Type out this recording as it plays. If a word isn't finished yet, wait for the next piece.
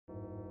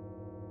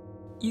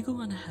You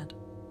go on ahead.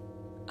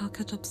 I'll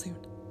catch up soon.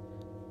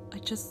 I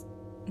just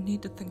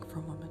need to think for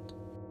a moment.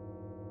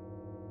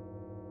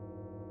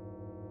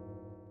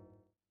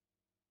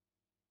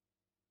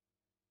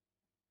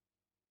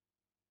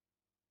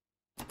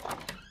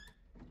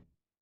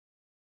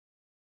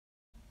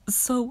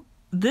 So,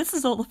 this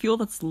is all the fuel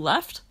that's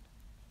left?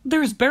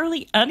 There's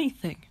barely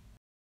anything.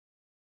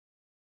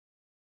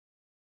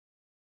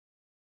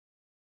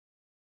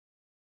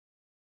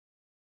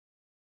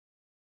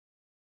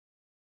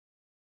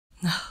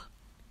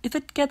 If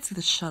it gets you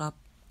to shut up,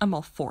 I'm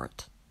all for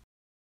it.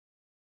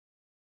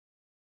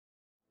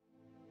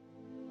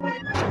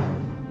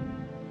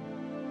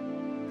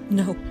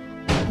 No.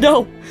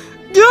 No!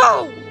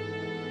 No!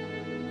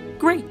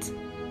 Great.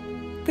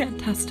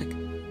 Fantastic.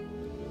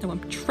 Now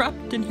I'm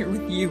trapped in here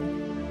with you.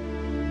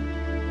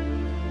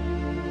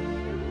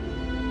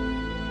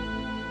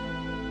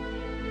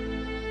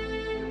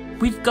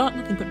 We've got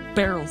nothing but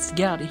barrels to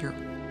get out of here.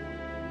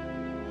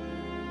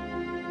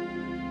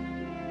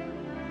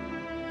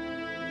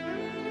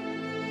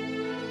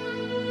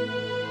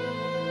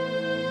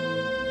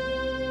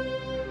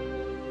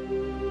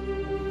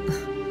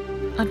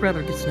 I'd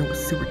rather get to know a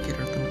sewer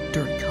kidder than a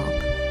dirty cop.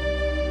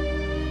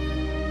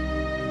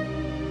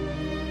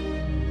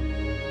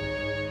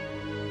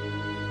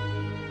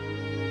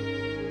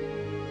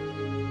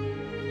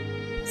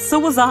 So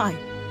was I.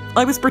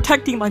 I was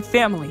protecting my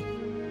family.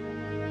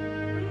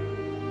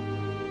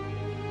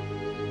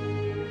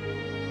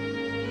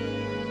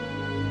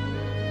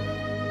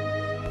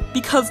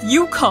 Because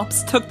you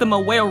cops took them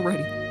away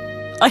already.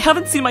 I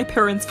haven't seen my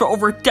parents for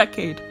over a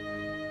decade.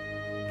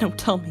 Now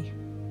tell me,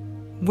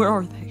 where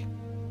are they?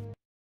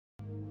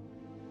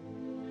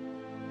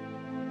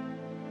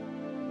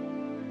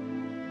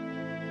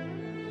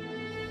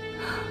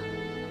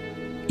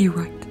 You're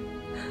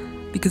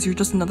right. Because you're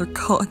just another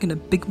cog in a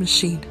big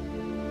machine.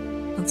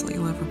 That's all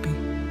you'll ever be.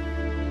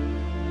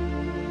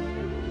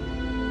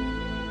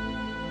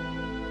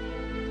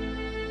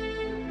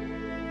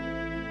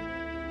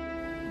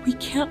 We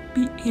can't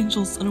be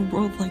angels in a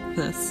world like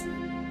this.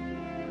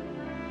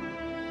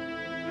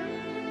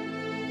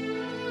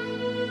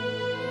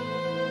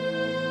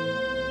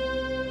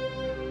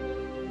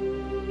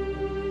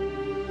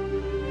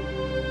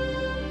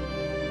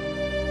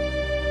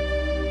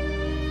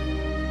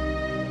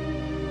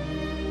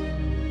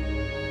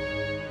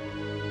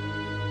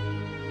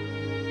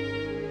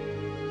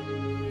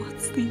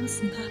 What's the use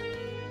in that?